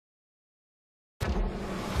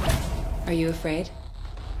Are you afraid?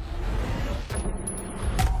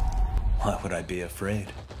 Why would I be afraid?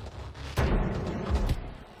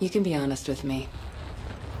 You can be honest with me.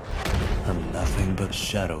 I'm nothing but a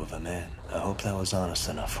shadow of a man. I hope that was honest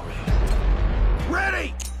enough for you.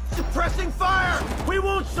 Ready! Suppressing fire! We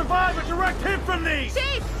won't survive a direct hit from these!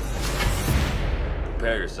 Chief!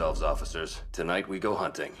 Prepare yourselves, officers. Tonight we go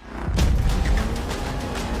hunting.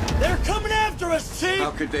 They're coming after us, Chief!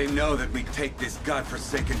 How could they know that we take this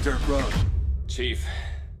godforsaken dirt road? Chief,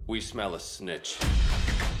 we smell a snitch.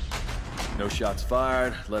 No shots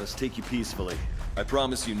fired. Let us take you peacefully. I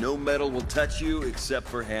promise you no metal will touch you except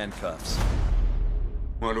for handcuffs.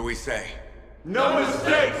 What do we say? No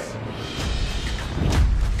mistakes!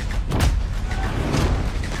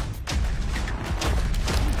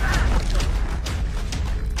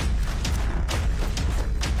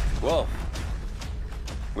 Whoa.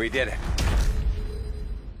 We did it.